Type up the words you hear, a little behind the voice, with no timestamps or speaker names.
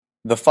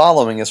The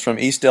following is from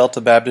East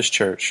Delta Baptist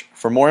Church.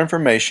 For more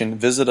information,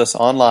 visit us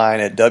online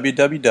at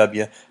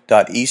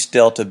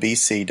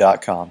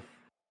www.eastdeltabc.com.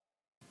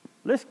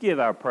 Let's give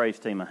our praise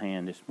team a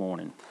hand this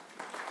morning.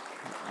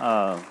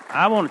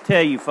 I want to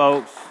tell you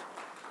folks,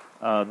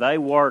 they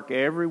work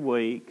every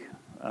week.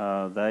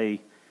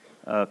 They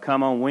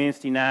come on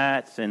Wednesday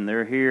nights, and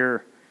they're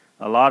here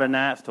a lot of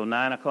nights till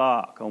 9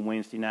 o'clock on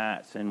Wednesday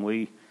nights. And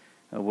we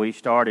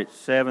start at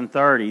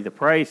 7:30. The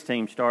praise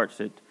team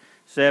starts at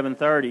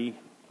 7:30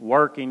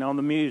 working on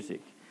the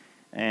music.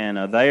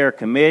 And they are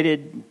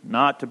committed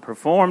not to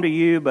perform to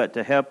you, but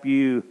to help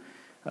you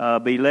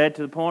be led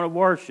to the point of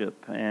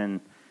worship.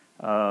 And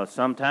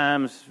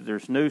sometimes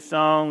there's new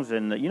songs,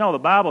 and the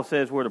Bible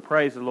says we're to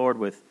praise the Lord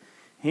with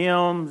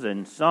hymns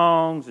and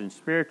songs and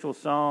spiritual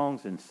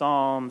songs and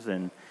psalms,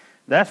 and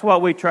that's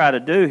what we try to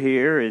do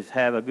here, is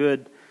have a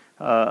good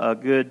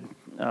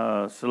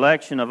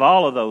selection of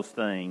all of those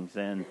things.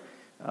 And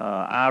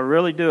I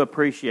really do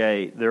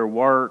appreciate their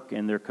work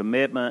and their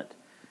commitment.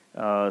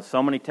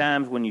 So many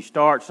times when you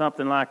start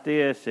something like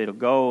this, it'll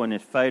go and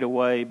it's fade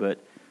away, but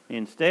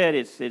instead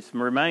it's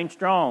remained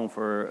strong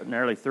for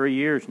nearly 3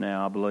 years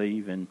now, I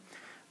believe. And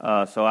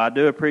so I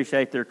do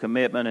appreciate their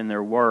commitment and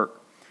their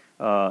work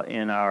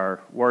in our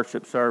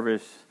worship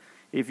service.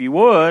 If you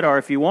would, or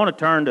if you want to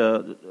turn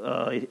to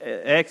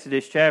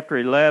Exodus chapter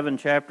 11,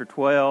 chapter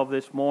 12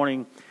 this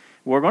morning,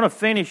 we're going to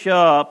finish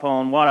up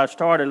on what I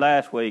started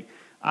last week.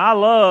 I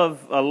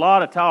love a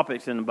lot of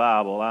topics in the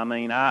Bible. I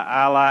mean,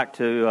 I like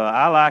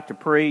to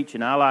preach,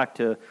 and I like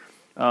to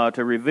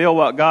reveal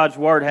what God's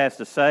Word has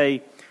to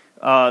say.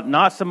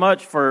 Not so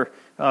much for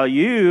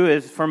you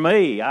as for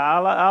me. I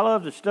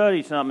love to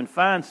study something and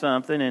find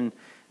something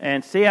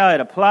and see how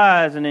it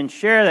applies, and then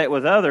share that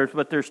with others.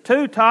 But there's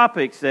two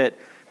topics that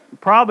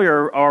probably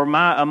are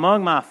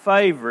among my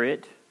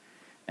favorite,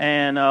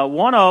 and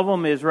one of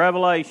them is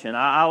Revelation.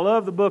 I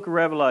love the book of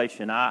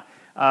Revelation.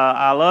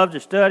 I love to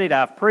study it.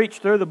 I've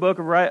preached through the book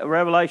of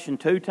Revelation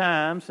 2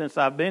 times since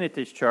I've been at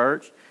this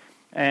church.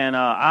 And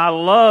I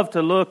love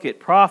to look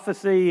at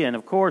prophecy, and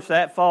of course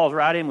that falls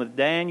right in with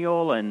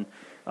Daniel and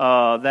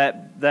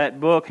that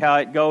book, how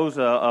it goes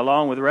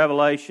along with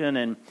Revelation.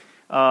 And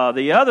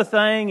the other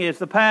thing is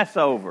the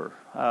Passover.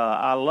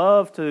 I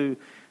love to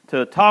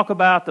talk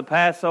about the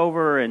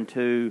Passover and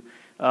to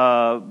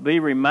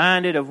be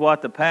reminded of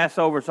what the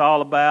Passover is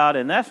all about.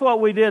 And that's what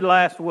we did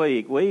last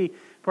week. We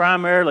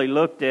primarily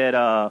looked at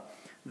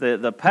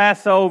the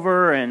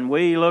Passover, and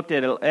we looked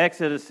at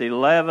Exodus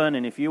 11.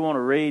 And if you want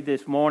to read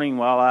this morning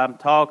while I'm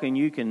talking,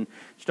 you can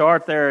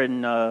start there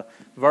in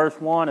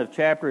verse 1 of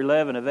chapter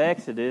 11 of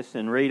Exodus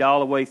and read all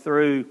the way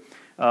through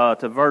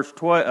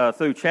to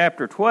through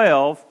chapter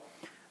 12.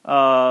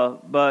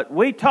 But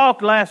we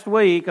talked last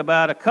week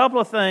about a couple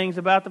of things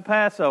about the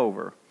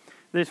Passover.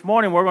 This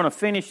morning we're going to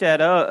finish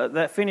that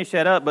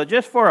up. But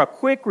just for a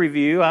quick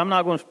review, I'm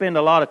not going to spend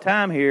a lot of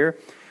time here.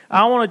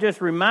 I want to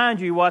just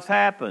remind you what's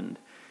happened.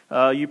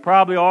 You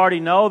probably already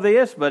know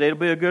this, but it'll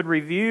be a good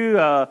review.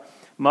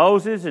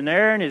 Moses and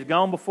Aaron has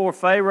gone before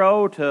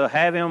Pharaoh to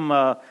have him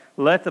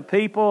let the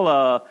people,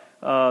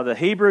 the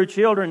Hebrew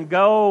children,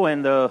 go.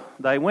 And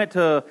they went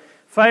to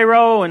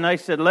Pharaoh and they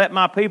said, "Let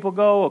my people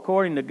go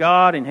according to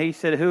God." And he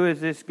said, "Who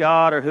is this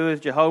God, or who is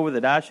Jehovah,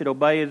 that I should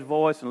obey his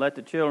voice and let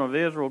the children of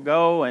Israel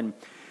go?" And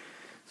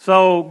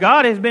so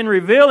God has been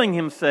revealing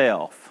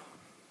himself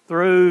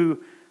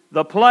through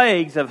the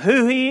plagues of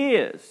who he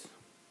is.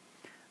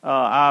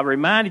 I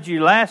reminded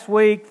you last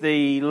week,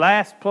 the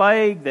last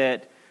plague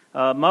that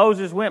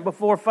Moses went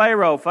before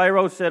Pharaoh.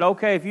 Pharaoh said,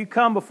 "Okay, if you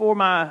come before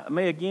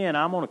me again,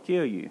 I'm going to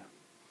kill you.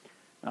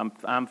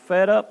 I'm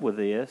fed up with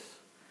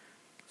this."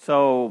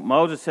 So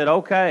Moses said,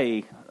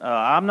 "Okay,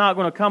 I'm not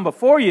going to come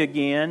before you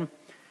again."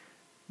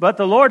 But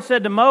the Lord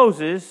said to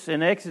Moses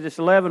in Exodus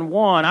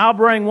 11:1, "I'll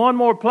bring one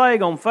more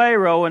plague on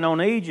Pharaoh and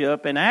on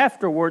Egypt, and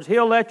afterwards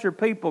he'll let your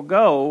people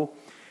go.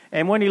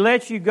 And when he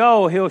lets you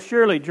go, he'll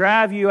surely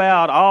drive you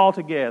out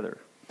altogether."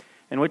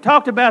 And we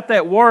talked about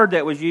that word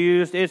that was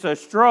used. It's a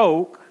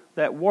stroke.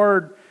 That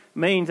word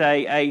means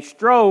a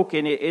stroke,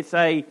 and it's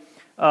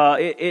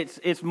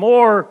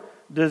more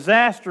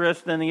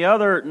disastrous than the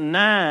other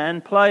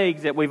 9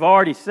 plagues that we've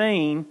already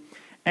seen.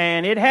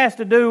 And it has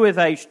to do with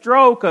a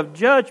stroke of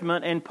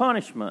judgment and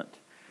punishment.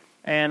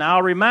 And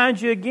I'll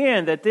remind you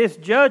again that this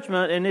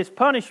judgment and this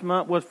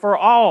punishment was for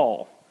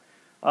all.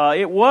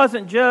 It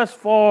wasn't just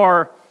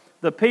for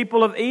the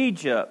people of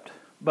Egypt,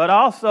 but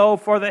also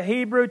for the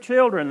Hebrew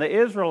children, the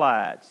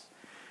Israelites.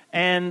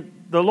 And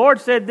the Lord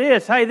said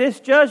this, "Hey,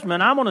 this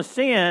judgment, I'm going to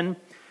send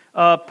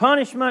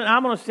punishment,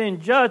 I'm going to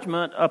send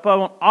judgment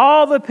upon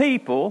all the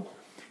people,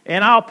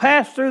 and I'll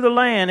pass through the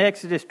land,"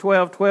 Exodus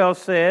 12:12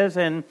 says,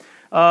 "and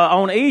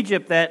on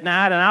Egypt that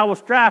night, and I will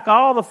strike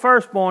all the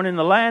firstborn in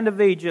the land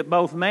of Egypt,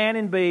 both man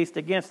and beast,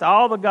 against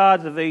all the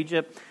gods of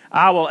Egypt.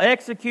 I will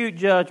execute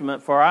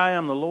judgment, for I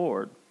am the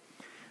Lord."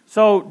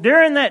 So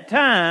during that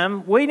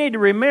time, we need to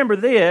remember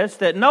this,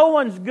 that no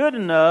one's good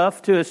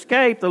enough to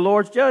escape the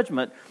Lord's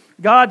judgment.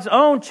 God's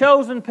own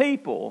chosen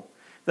people,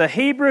 the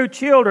Hebrew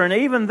children,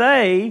 even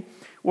they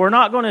were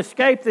not going to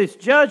escape this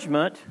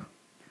judgment,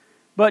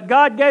 but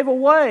God gave a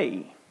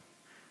way.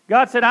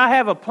 God said, I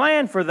have a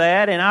plan for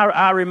that, and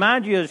I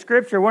remind you of the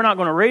scripture. We're not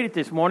going to read it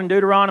this morning,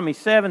 Deuteronomy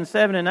 7,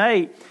 7 and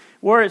 8,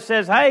 where it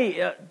says,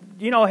 hey,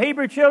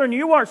 Hebrew children,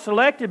 you weren't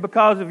selected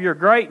because of your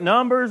great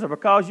numbers or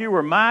because you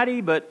were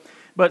mighty, but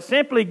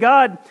simply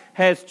God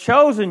has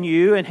chosen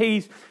you, and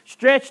He's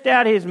stretched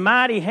out His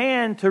mighty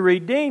hand to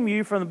redeem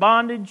you from the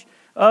bondage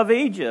of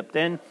Egypt.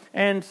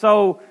 And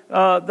so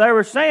they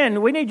were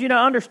saying, we need you to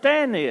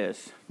understand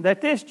this,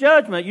 that this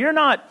judgment, you're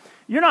not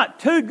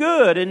too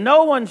good, and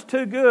no one's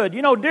too good.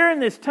 During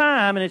this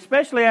time, and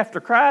especially after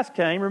Christ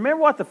came,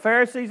 remember what the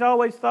Pharisees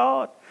always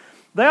thought?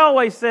 They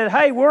always said,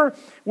 hey, we're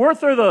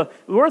through the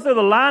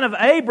line of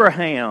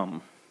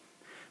Abraham.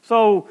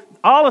 So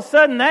all of a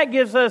sudden that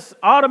gives us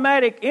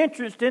automatic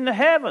interest into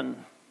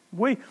heaven.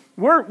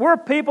 We're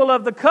people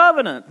of the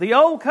covenant, the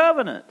old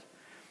covenant.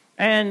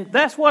 And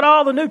that's what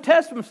all the New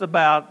Testament's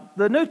about.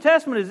 The New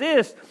Testament is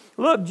this.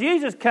 Look,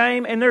 Jesus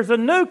came and there's a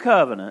new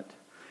covenant.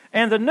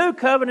 And the new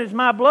covenant is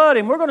my blood,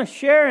 and we're going to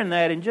share in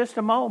that in just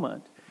a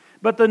moment.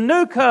 But the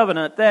new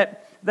covenant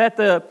that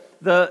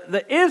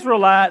the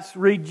Israelites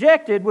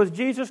rejected was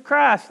Jesus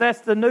Christ.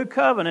 That's the new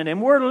covenant.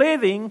 And we're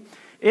living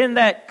in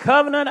that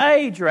covenant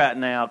age right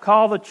now,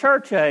 called the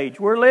church age.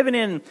 We're living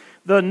in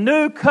the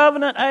new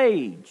covenant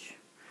age.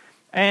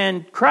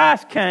 And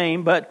Christ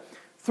came, but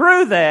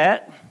through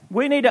that,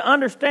 we need to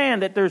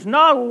understand that there's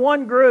not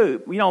one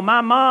group.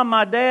 My mom,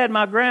 my dad,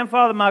 my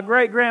grandfather, my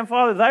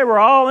great-grandfather, they were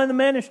all in the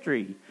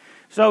ministry.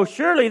 So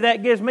surely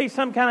that gives me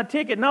some kind of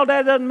ticket. No,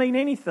 that doesn't mean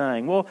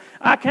anything. Well,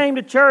 I came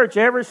to church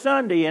every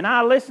Sunday and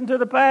I listened to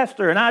the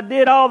pastor and I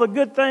did all the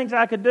good things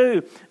I could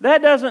do.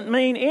 That doesn't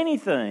mean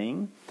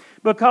anything,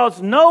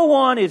 because no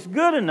one is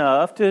good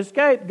enough to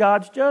escape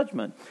God's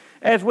judgment.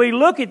 As we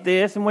look at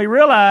this and we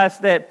realize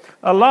that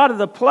a lot of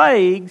the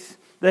plagues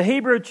the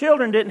Hebrew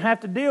children didn't have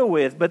to deal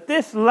with, but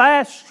this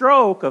last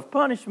stroke of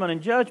punishment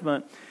and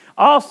judgment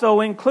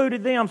also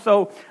included them.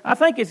 So I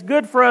think it's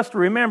good for us to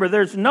remember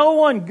there's no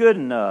one good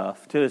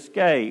enough to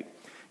escape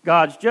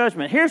God's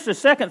judgment. Here's the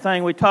second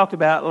thing we talked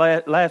about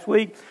last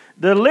week.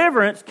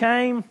 Deliverance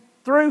came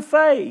through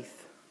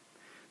faith.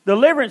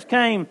 Deliverance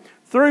came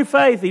through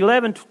faith.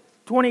 Hebrews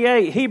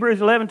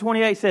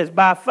 11:28 says,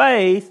 by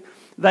faith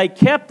they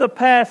kept the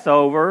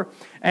Passover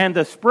and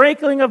the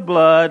sprinkling of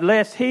blood,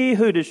 lest he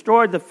who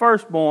destroyed the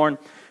firstborn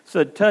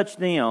should touch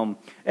them.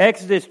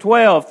 Exodus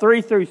 12,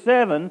 3 through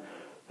 7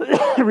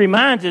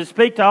 reminds us,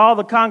 speak to all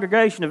the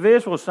congregation of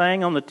Israel,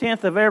 saying, on the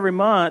 10th of every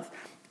month,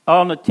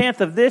 on the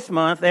 10th of this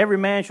month, every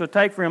man shall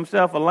take for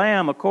himself a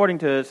lamb according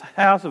to his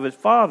house of his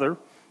father,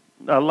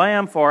 a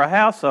lamb for a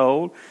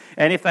household.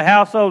 And if the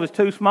household is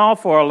too small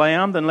for a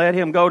lamb, then let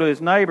him go to his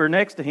neighbor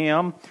next to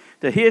him,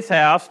 to his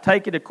house,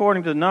 take it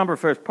according to the number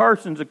of his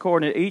persons,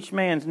 according to each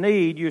man's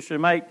need. You shall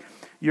make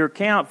your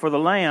count for the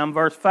lamb.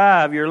 Verse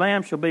 5, your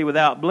lamb shall be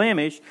without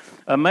blemish,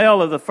 a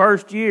male of the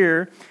first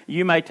year.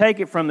 You may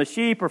take it from the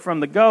sheep or from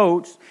the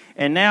goats,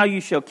 and now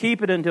you shall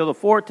keep it until the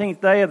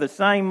 14th day of the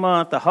same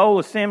month. The whole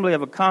assembly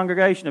of a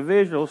congregation of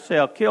Israel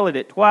shall kill it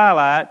at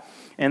twilight,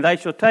 and they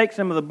shall take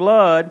some of the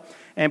blood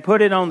and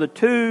put it on the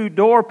 2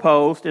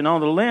 doorposts and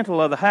on the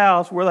lintel of the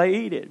house where they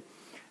eat it.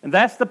 And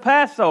that's the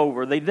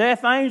Passover. The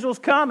death angel's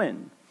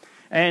coming.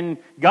 And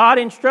God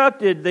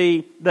instructed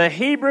the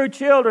Hebrew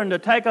children to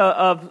take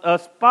a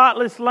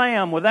spotless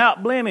lamb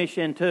without blemish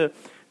and to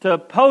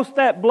post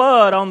that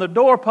blood on the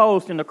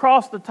doorpost and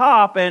across the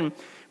top. And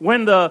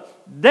when the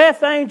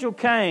death angel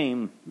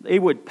came, he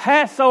would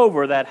pass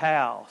over that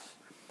house.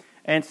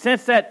 And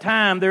since that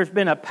time, there's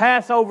been a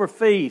Passover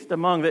feast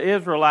among the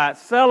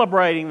Israelites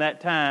celebrating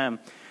that time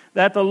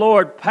that the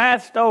Lord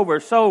passed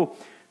over. So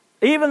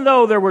even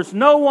though there was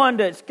no one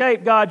to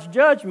escape God's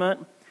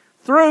judgment,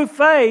 through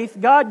faith,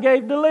 God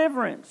gave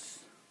deliverance.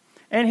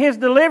 And His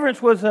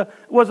deliverance was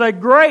a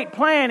great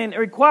plan, and it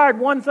required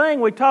one thing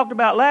we talked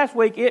about last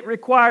week. It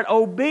required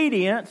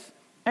obedience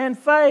and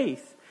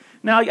faith.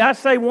 Now, I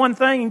say one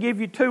thing and give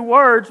you 2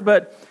 words,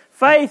 but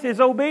faith is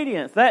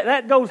obedience.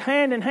 That goes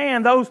hand in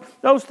hand.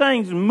 Those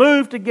things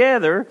move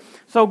together.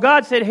 So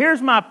God said,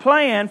 here's my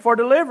plan for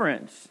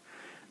deliverance.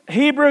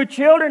 Hebrew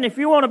children, if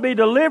you want to be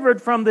delivered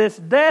from this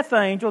death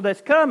angel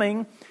that's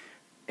coming,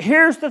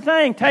 here's the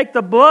thing. Take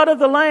the blood of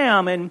the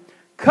lamb and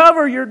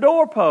cover your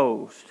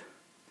doorpost.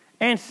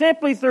 And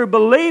simply through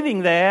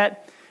believing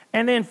that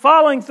and then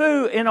following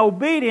through in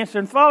obedience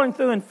and following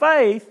through in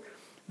faith,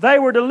 they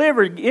were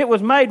delivered. It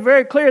was made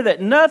very clear that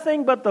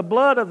nothing but the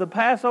blood of the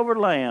Passover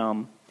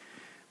lamb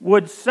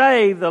would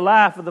save the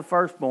life of the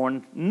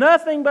firstborn.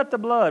 Nothing but the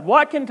blood.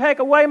 What can take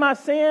away my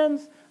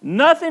sins?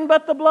 Nothing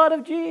but the blood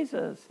of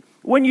Jesus.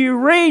 When you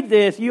read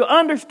this, you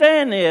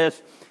understand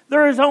this.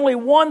 There is only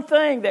one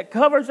thing that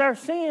covers our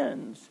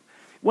sins.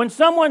 When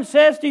someone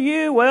says to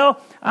you,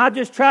 well, I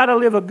just try to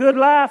live a good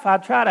life, I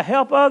try to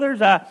help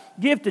others, I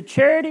give to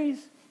charities,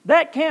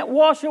 that can't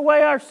wash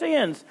away our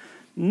sins.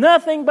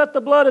 Nothing but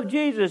the blood of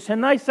Jesus.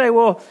 And they say,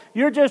 well,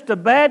 you're just a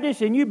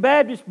Baptist and you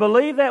Baptists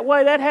believe that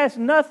way. That has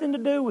nothing to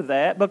do with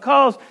that,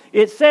 because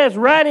it says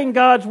right in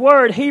God's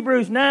Word,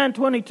 Hebrews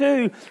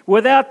 9:22,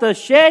 without the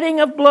shedding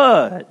of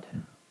blood,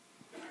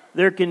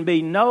 there can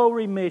be no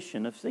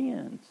remission of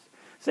sins.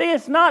 See,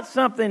 it's not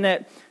something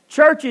that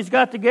churches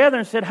got together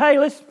and said, hey,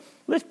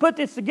 let's put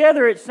this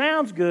together. It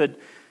sounds good.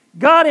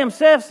 God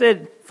Himself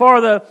said, for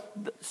the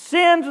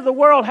sins of the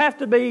world have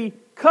to be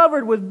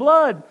covered with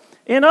blood.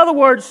 In other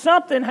words,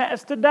 something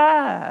has to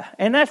die.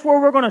 And that's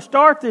where we're going to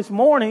start this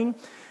morning.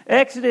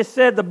 Exodus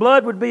said the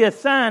blood would be a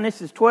sign.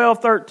 This is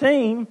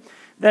 12:13.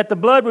 That the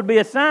blood would be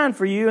a sign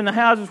for you in the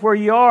houses where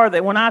you are,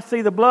 that when I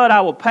see the blood,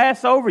 I will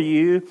pass over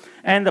you,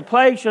 and the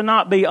plague shall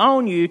not be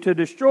on you to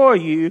destroy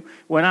you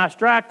when I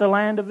strike the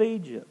land of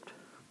Egypt.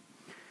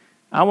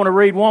 I want to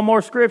read one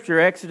more scripture,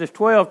 Exodus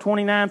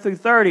 12:29 through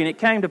 30. And it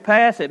came to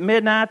pass at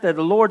midnight that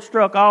the Lord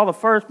struck all the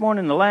firstborn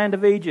in the land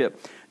of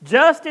Egypt,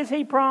 just as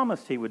He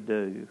promised He would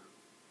do.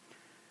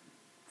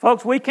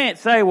 Folks, we can't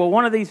say, well,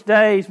 one of these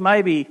days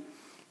maybe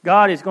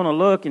God is going to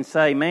look and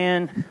say,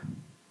 man,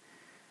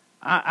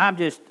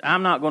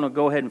 I'm not going to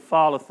go ahead and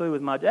follow through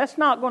with my... That's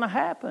not going to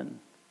happen.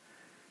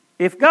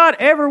 If God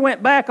ever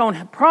went back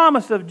on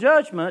promise of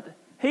judgment,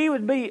 He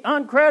would be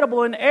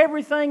uncredible in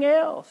everything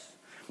else.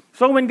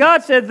 So when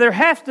God said there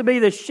has to be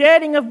the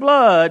shedding of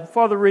blood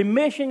for the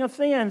remission of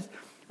sins,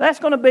 that's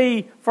going to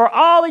be for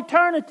all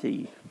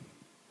eternity.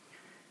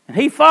 And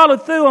He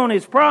followed through on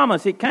His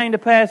promise. It came to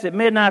pass at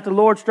midnight the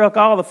Lord struck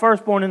all the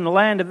firstborn in the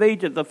land of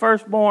Egypt, the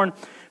firstborn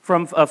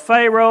from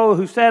Pharaoh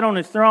who sat on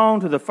his throne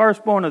to the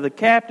firstborn of the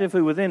captive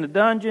who was in the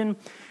dungeon,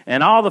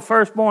 and all the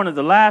firstborn of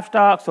the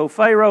livestock. So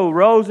Pharaoh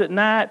rose at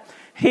night,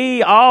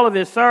 he, all of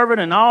his servant,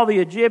 and all the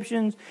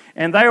Egyptians,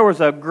 and there was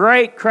a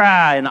great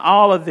cry in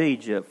all of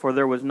Egypt, for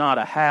there was not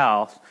a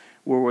house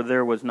where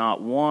there was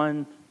not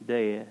one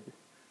dead.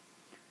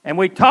 And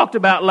we talked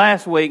about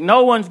last week,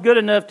 no one's good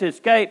enough to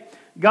escape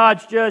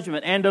God's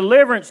judgment, and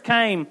deliverance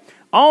came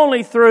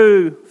only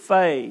through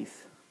faith.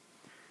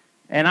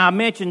 And I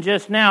mentioned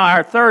just now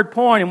our third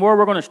point, and where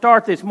we're going to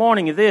start this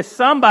morning is this: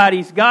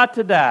 somebody's got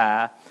to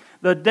die.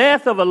 The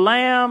death of a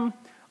lamb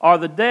or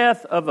the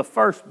death of a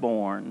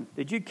firstborn.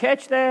 Did you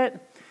catch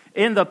that?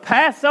 In the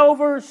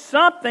Passover,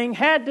 something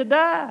had to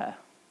die.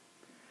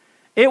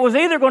 It was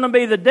either going to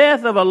be the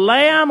death of a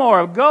lamb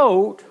or a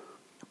goat,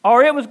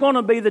 or it was going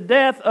to be the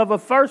death of a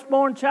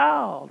firstborn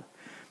child.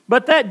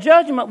 But that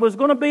judgment was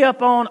going to be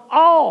upon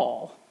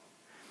all.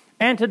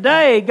 And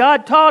today,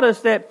 God taught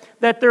us that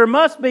there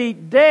must be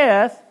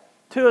death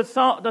to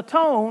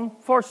atone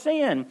for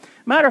sin.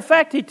 Matter of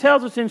fact, He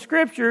tells us in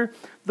Scripture,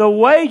 the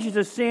wages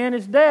of sin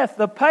is death.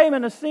 The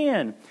payment of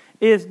sin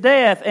is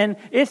death. And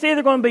it's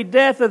either going to be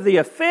death of the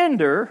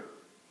offender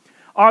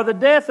or the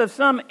death of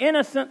some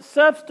innocent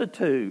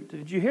substitute.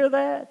 Did you hear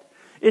that?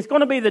 It's going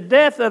to be the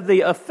death of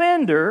the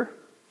offender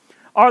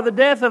or the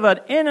death of an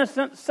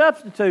innocent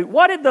substitute.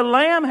 What did the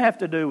lamb have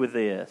to do with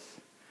this?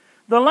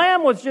 The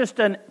lamb was just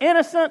an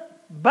innocent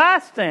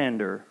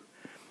bystander.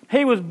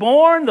 He was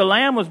born, the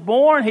lamb was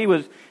born,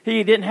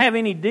 he didn't have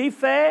any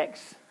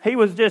defects. He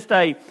was just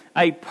a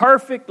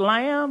perfect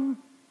lamb.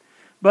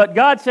 But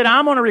God said,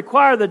 I'm going to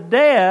require the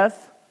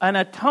death, an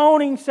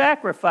atoning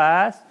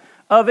sacrifice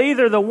of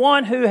either the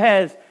one who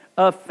has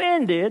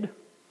offended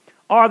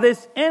or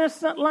this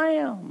innocent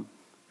lamb.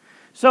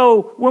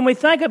 So when we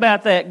think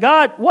about that,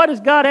 what does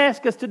God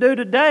ask us to do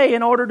today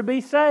in order to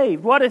be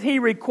saved? What does He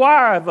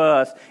require of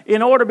us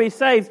in order to be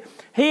saved?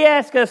 He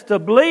asks us to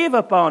believe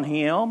upon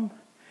Him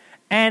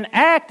and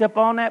act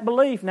upon that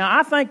belief. Now,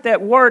 I think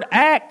that word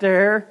act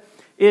there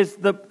is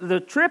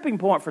the tripping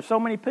point for so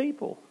many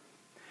people.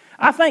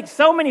 I think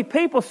so many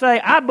people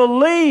say, I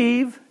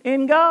believe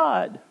in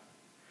God.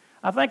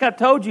 I think I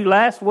told you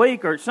last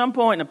week or at some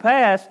point in the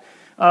past,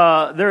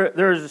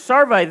 there's a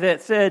survey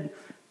that said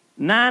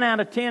 9 out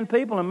of 10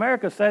 people in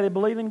America say they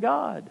believe in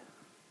God.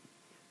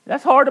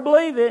 That's hard to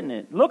believe, isn't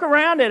it? Look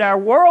around at our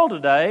world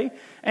today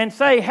and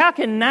say, how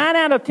can 9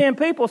 out of 10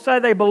 people say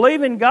they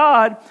believe in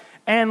God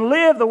and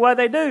live the way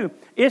they do?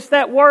 It's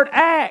that word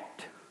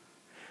act.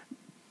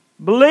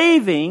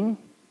 Believing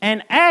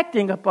and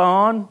acting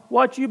upon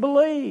what you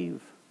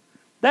believe.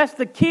 That's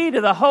the key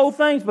to the whole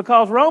thing,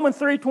 because Romans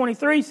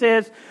 3:23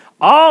 says,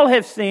 all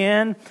have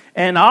sinned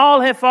and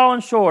all have fallen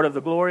short of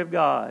the glory of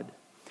God.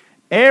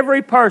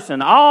 Every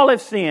person, all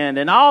have sinned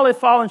and all have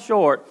fallen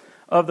short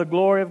of the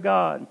glory of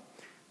God.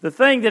 The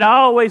thing that I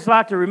always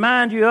like to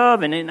remind you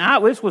of, and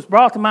this was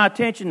brought to my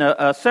attention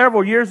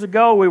several years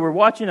ago. We were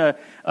watching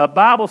a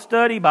Bible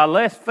study by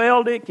Les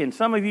Feldick, and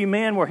some of you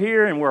men were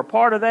here and were a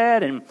part of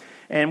that.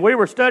 And we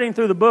were studying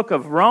through the book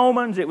of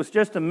Romans. It was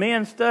just a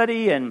men's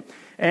study. And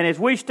as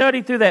we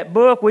studied through that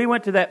book, we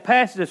went to that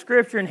passage of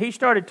Scripture, and he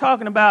started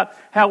talking about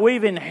how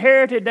we've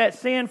inherited that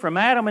sin from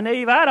Adam and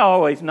Eve. I'd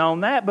always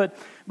known that,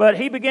 but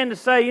he began to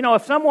say,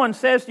 if someone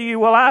says to you,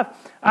 well,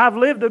 I've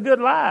lived a good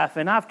life,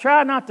 and I've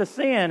tried not to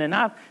sin, and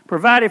I've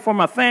provided for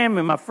my family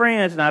and my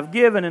friends, and I've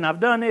given, and I've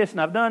done this,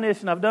 and I've done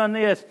this, and I've done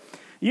this.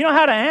 You know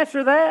how to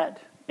answer that?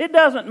 It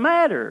doesn't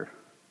matter.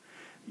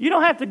 You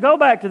don't have to go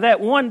back to that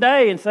one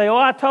day and say, oh,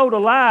 I told a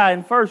lie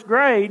in first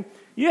grade.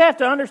 You have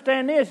to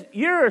understand this.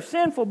 You're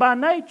sinful by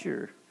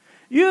nature.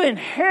 You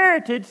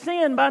inherited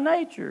sin by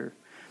nature.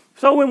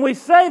 So when we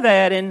say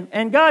that,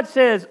 and God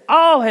says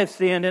all have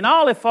sinned and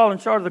all have fallen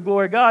short of the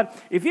glory of God,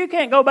 if you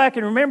can't go back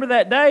and remember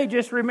that day,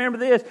 just remember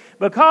this.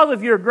 Because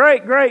of your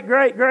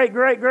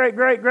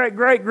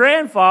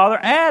great-great-great-great-great-great-great-great-grandfather,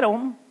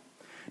 Adam,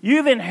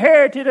 you've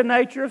inherited a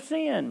nature of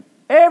sin.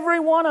 Every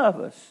one of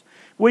us.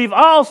 We've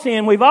all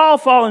sinned. We've all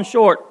fallen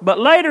short. But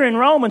later in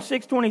Romans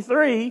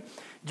 6:23,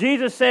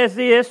 Jesus says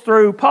this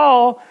through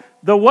Paul,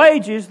 the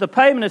wages, the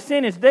payment of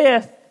sin is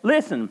death.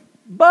 Listen,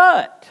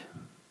 but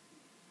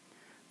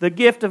the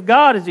gift of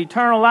God is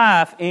eternal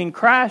life in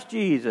Christ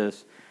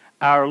Jesus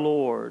our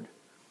Lord.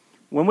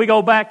 When we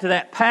go back to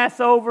that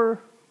Passover,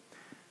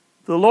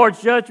 the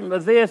Lord's judgment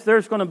of this,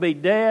 there's going to be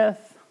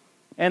death.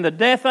 And the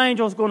death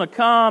angel is going to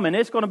come, and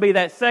it's going to be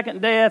that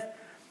second death.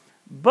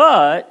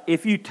 But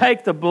if you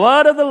take the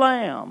blood of the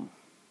Lamb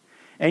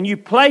and you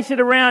place it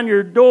around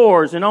your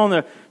doors and on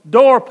the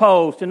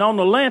doorpost and on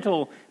the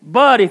lintel,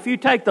 but if you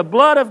take the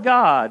blood of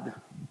God,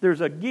 there's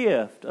a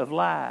gift of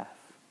life.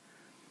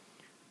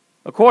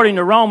 According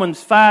to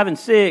Romans 5 and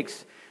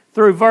 6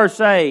 through verse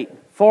 8,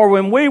 for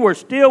when we were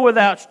still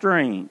without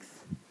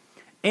strength,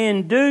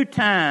 in due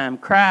time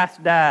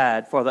Christ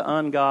died for the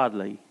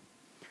ungodly.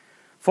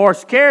 For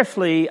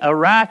scarcely a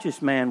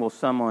righteous man will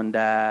someone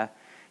die,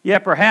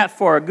 yet perhaps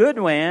for a good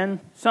man,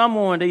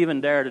 someone would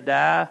even dare to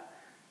die.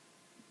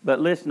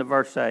 But listen to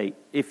verse 8.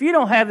 If you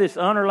don't have this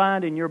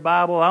underlined in your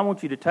Bible, I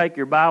want you to take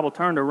your Bible,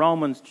 turn to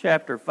Romans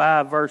chapter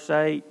 5, verse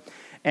 8,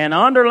 and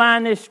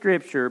underline this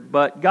scripture.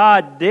 But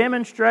God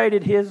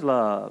demonstrated His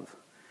love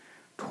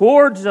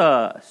towards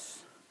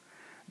us,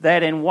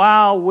 that in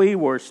while we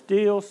were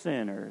still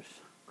sinners,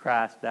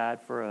 Christ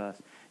died for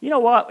us. You know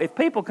what? If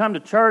people come to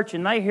church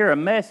and they hear a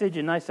message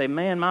and they say,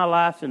 man, my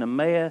life's in a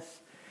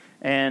mess,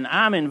 and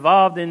I'm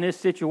involved in this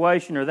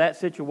situation or that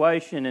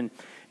situation,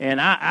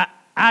 and I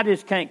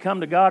just can't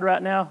come to God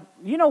right now.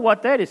 You know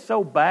what? That is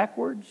so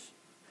backwards.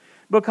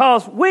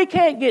 Because we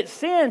can't get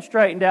sin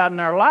straightened out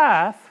in our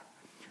life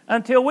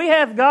until we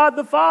have God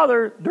the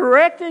Father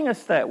directing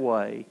us that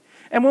way.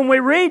 And when we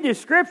read this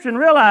scripture and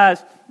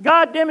realize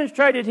God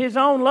demonstrated His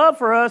own love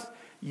for us,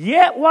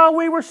 yet while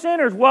we were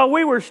sinners, while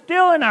we were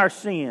still in our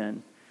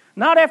sin,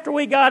 not after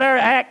we got our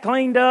act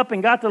cleaned up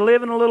and got to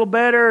living a little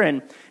better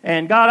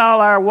and got all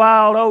our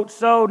wild oats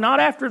sowed. Not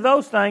after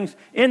those things.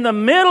 In the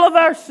middle of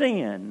our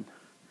sin,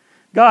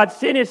 God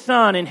sent His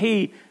Son and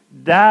He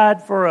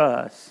died for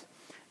us.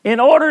 In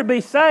order to be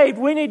saved,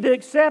 we need to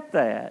accept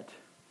that.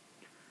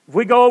 If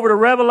we go over to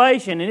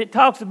Revelation and it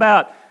talks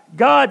about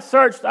God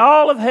searched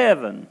all of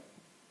heaven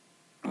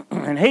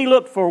and He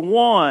looked for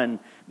one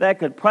that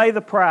could pay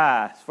the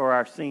price for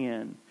our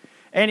sin.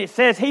 And it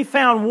says He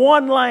found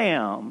one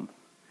lamb.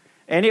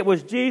 And it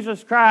was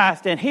Jesus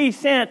Christ. And He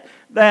sent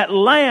that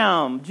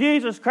Lamb,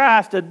 Jesus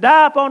Christ, to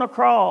die upon a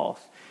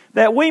cross,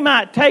 that we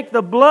might take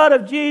the blood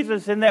of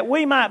Jesus and that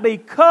we might be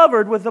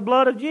covered with the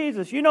blood of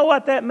Jesus. You know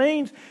what that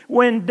means?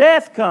 When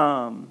death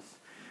comes,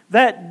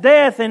 that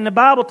death, and the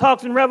Bible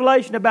talks in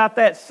Revelation about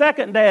that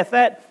second death,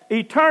 that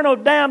eternal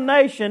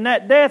damnation,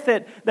 that death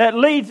that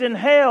leads in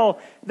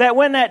hell, that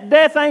when that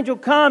death angel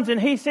comes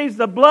and he sees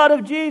the blood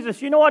of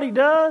Jesus, you know what he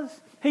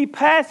does? He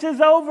passes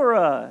over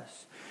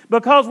us.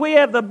 Because we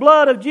have the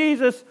blood of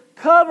Jesus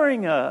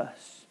covering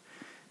us.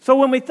 So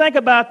when we think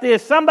about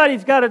this,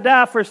 somebody's got to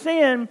die for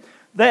sin.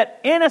 That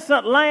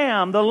innocent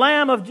lamb, the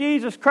Lamb of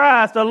Jesus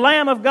Christ, the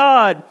Lamb of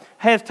God,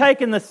 has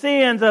taken the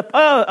sins of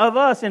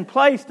us and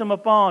placed them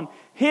upon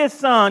His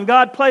Son.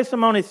 God placed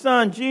them on His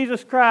Son,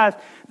 Jesus Christ,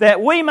 that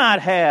we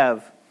might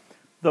have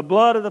the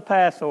blood of the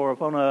Passover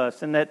upon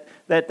us, and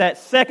that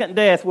second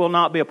death will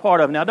not be a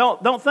part of it. Now,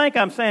 don't think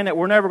I'm saying that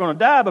we're never going to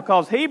die,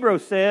 because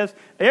Hebrews says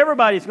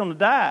everybody's going to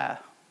die.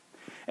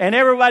 And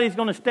everybody's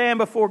going to stand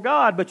before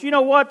God. But you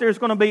know what? There's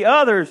going to be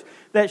others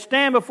that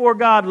stand before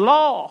God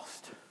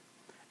lost.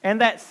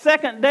 And that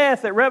second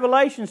death that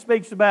Revelation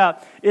speaks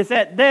about is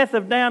that death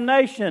of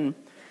damnation.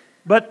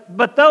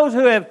 But those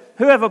who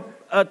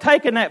have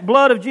taken that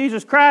blood of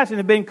Jesus Christ and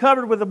have been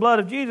covered with the blood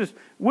of Jesus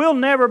will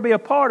never be a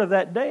part of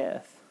that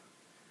death.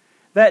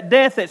 That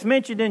death that's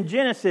mentioned in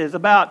Genesis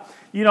about,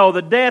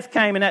 the death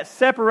came and that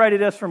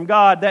separated us from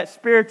God, that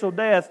spiritual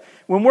death.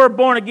 When we're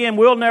born again,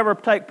 we'll never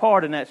take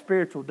part in that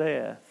spiritual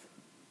death.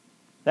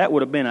 That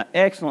would have been an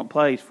excellent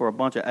place for a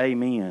bunch of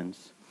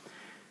amens.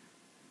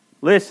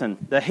 Listen,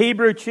 the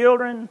Hebrew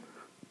children,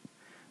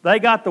 they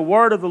got the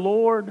word of the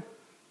Lord.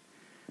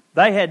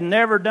 They had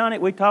never done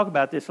it. We talked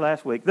about this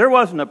last week. There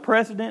wasn't a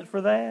precedent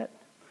for that.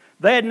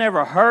 They had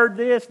never heard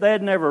this. They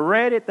had never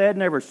read it. They had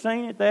never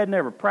seen it. They had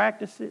never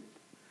practiced it.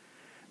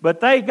 But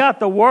they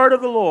got the word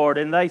of the Lord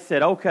and they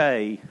said,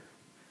 okay,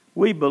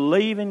 we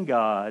believe in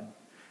God.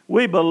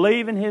 We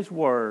believe in His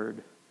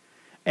word.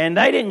 And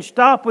they didn't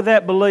stop with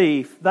that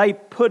belief. They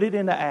put it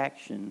into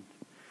action.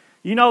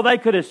 They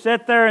could have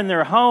sat there in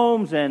their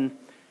homes and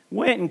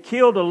went and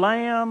killed a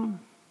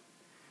lamb.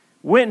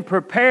 went and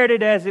prepared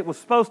it as it was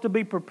supposed to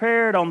be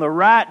prepared on the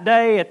right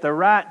day at the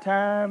right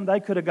time, they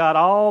could have got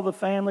all the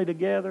family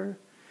together.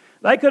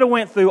 They could have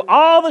went through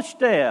all the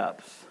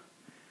steps.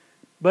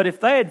 But if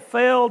they had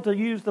failed to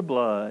use the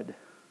blood,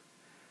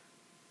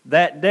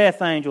 that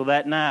death angel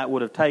that night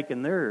would have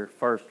taken their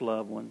first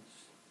loved ones.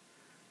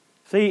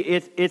 See,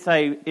 it's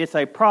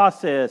a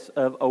process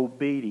of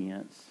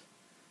obedience,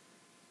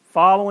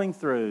 following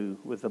through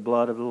with the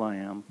blood of the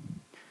Lamb.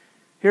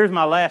 Here's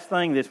my last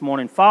thing this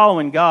morning.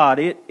 Following God,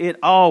 it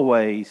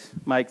always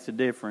makes a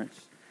difference.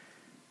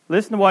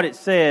 Listen to what it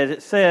says.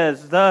 It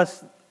says,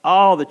 "Thus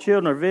all the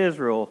children of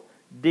Israel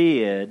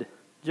did,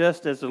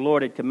 just as the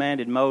Lord had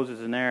commanded Moses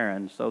and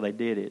Aaron, so they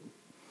did it.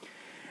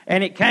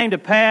 And it came to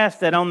pass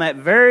that on that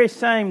very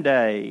same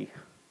day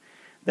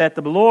that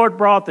the Lord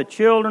brought the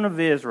children of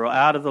Israel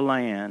out of the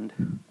land,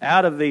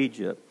 out of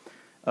Egypt,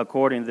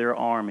 according to their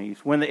armies.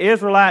 When the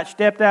Israelites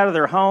stepped out of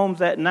their homes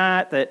that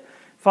night that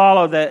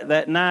followed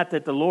that night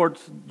that the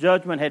Lord's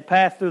judgment had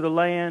passed through the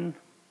land,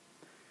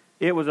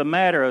 it was a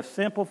matter of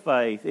simple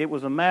faith. It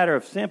was a matter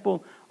of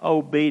simple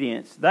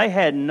obedience. They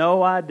had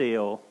no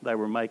idea they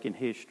were making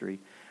history.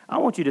 I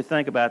want you to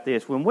think about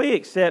this. When we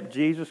accept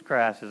Jesus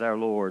Christ as our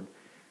Lord,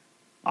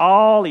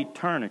 all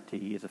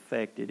eternity is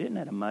affected. Isn't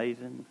that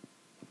amazing?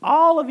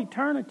 All of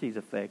eternity is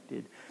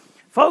affected.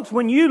 Folks,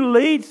 when you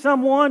lead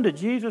someone to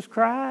Jesus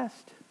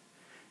Christ,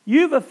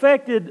 you've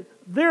affected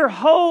their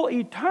whole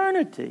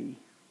eternity.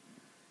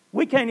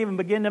 We can't even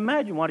begin to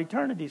imagine what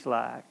eternity's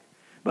like.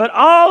 But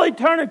all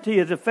eternity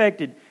is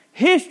affected.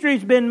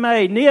 History's been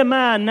made.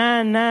 Nehemiah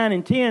 9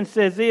 and 10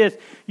 says this,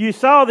 "You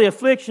saw the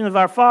affliction of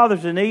our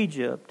fathers in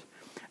Egypt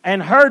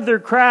and heard their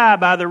cry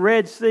by the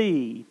Red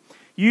Sea.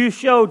 You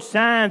showed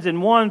signs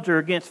and wonder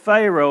against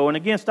Pharaoh and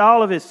against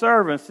all of his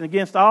servants and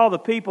against all the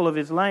people of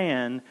his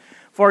land,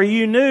 for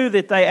you knew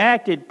that they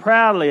acted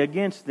proudly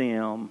against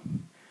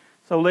them."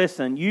 So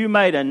listen, you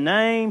made a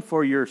name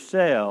for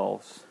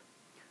yourselves,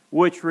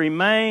 which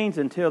remains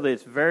until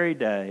this very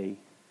day,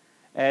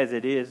 as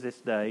it is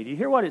this day. Do you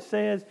hear what it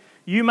says?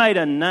 You made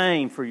a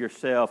name for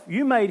yourself.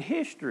 You made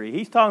history.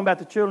 He's talking about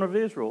the children of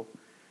Israel.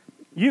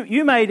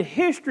 You made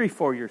history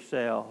for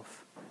yourself.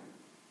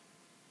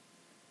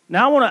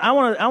 Now, I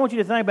want you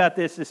to think about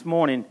this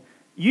morning.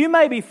 You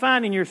may be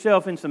finding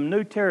yourself in some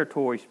new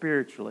territory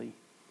spiritually.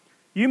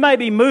 You may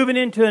be moving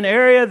into an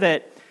area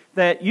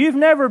that you've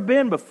never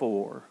been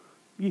before.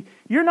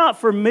 You're not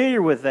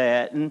familiar with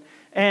that,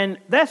 and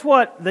that's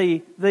what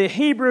the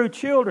Hebrew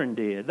children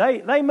did.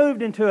 They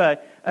moved into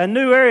a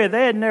new area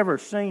they had never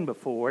seen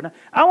before. And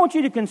I want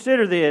you to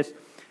consider this.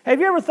 Have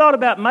you ever thought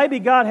about maybe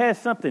God has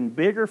something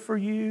bigger for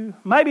you?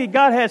 Maybe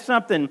God has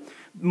something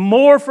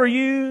more for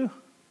you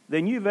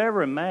than you've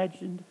ever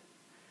imagined?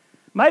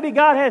 Maybe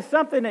God has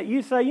something that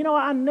you say,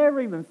 I never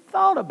even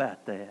thought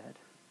about that.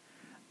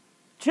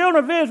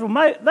 Children of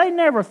Israel, they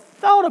never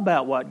thought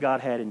about what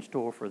God had in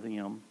store for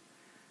them.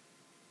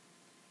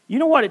 You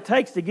know what it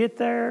takes to get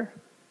there?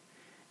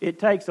 It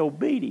takes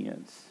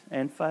obedience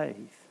and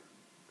faith.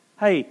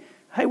 Hey,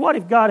 what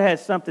if God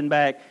has something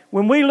back?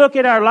 When we look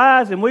at our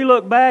lives and we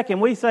look back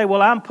and we say,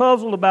 well, I'm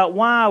puzzled about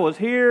why I was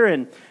here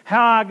and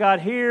how I got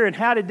here and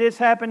how did this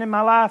happen in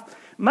my life?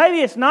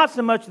 Maybe it's not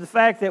so much the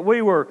fact that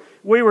we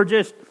were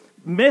just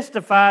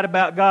mystified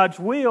about God's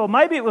will.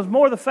 Maybe it was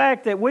more the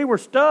fact that we were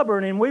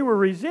stubborn and we were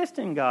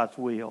resisting God's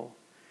will.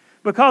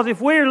 Because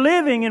if we're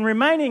living and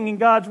remaining in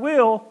God's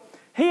will,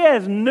 He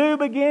has new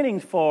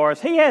beginnings for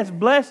us. He has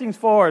blessings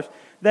for us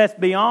that's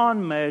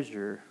beyond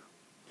measure.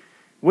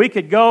 We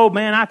could go,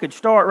 I could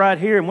start right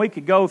here and we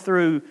could go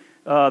through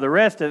the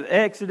rest of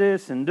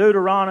Exodus and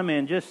Deuteronomy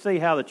and just see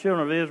how the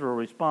children of Israel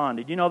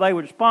responded. They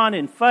would respond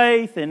in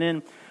faith, and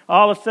then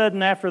all of a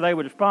sudden after they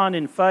would respond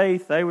in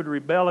faith, they would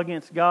rebel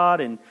against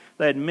God and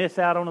they'd miss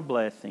out on a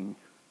blessing.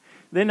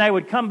 Then they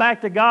would come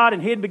back to God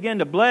and He'd begin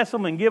to bless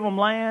them and give them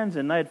lands,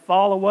 and they'd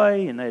fall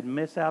away and they'd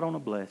miss out on a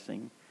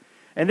blessing.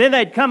 And then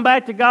they'd come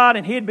back to God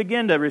and He'd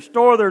begin to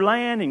restore their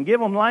land and give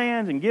them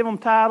lands and give them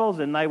titles,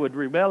 and they would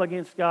rebel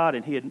against God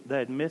and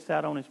they'd miss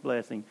out on His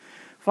blessing.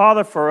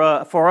 Father, for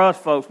us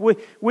folks,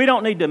 we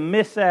don't need to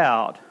miss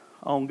out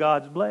on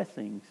God's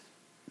blessings.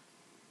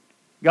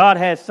 God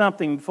has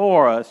something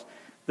for us.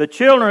 The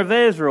children of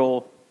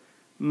Israel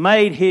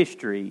made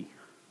history,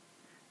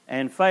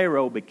 and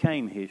Pharaoh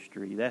became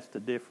history. That's the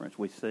difference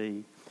we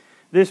see.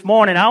 This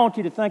morning, I want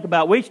you to think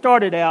about, we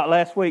started out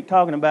last week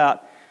talking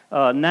about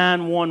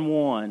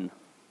 9/11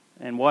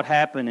 and what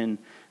happened in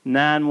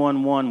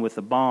 9/11 with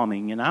the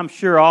bombing. And I'm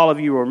sure all of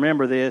you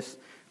remember this,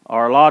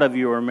 or a lot of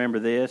you remember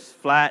this.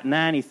 Flight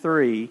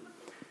 93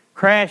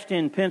 crashed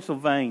in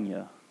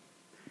Pennsylvania.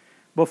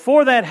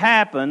 Before that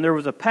happened, there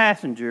was a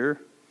passenger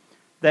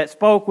that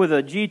spoke with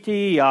a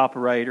GTE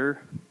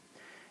operator,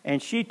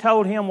 and she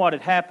told him what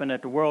had happened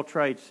at the World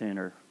Trade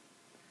Center.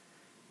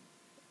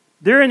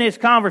 During this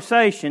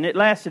conversation, it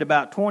lasted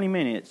about 20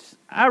 minutes.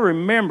 I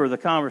remember the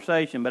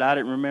conversation, but I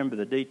didn't remember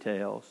the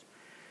details.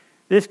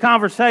 This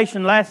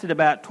conversation lasted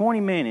about 20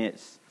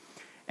 minutes,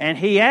 and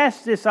he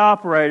asked this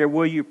operator,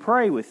 "Will you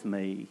pray with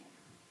me?"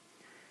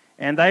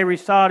 and they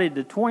recited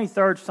the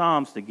 23rd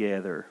Psalms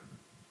together.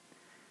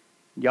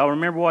 Y'all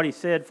remember what he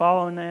said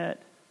following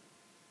that?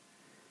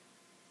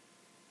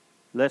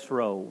 Let's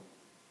roll.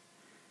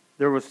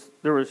 There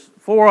was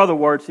 4 other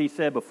words he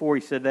said before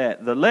he said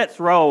that. The let's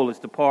roll is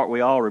the part we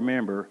all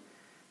remember.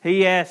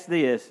 He asked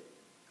this,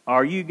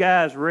 are you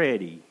guys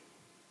ready?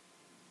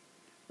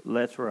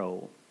 Let's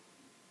roll.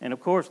 And of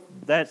course,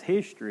 that's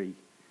history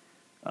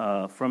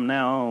from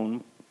now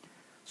on.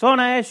 So I want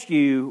to ask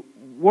you,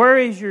 where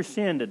is your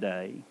sin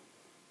today?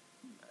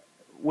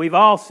 We've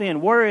all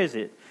sinned. Where is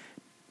it?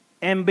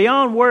 And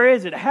beyond where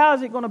is it, how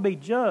is it going to be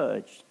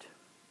judged?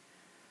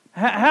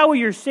 How will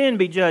your sin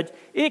be judged?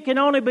 It can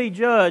only be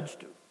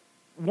judged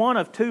one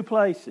of 2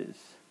 places.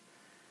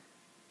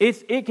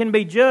 It can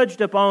be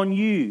judged upon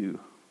you.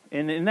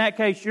 And in that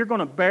case, you're going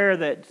to bear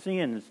that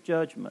sin's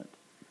judgment.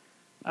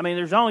 I mean,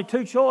 there's only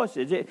 2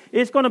 choices.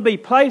 It's going to be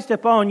placed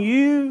upon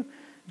you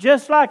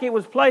just like it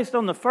was placed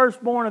on the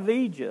firstborn of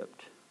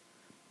Egypt.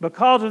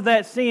 Because of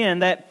that sin,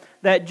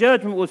 that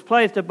judgment was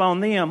placed upon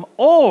them.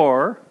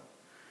 Or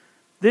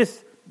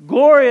this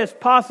glorious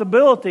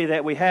possibility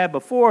that we have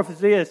before us is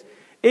this: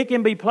 it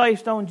can be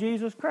placed on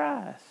Jesus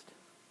Christ.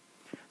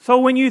 So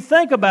when you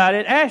think about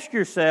it, ask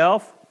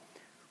yourself,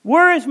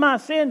 where is my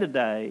sin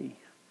today?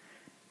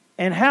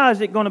 And how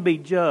is it going to be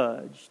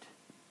judged?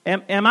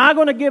 Am I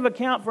going to give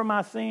account for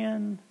my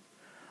sin?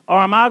 Or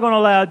am I going to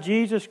allow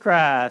Jesus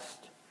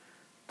Christ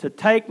to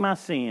take my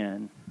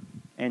sin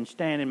and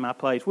stand in my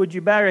place? Would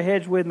you bow your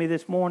heads with me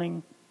this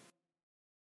morning?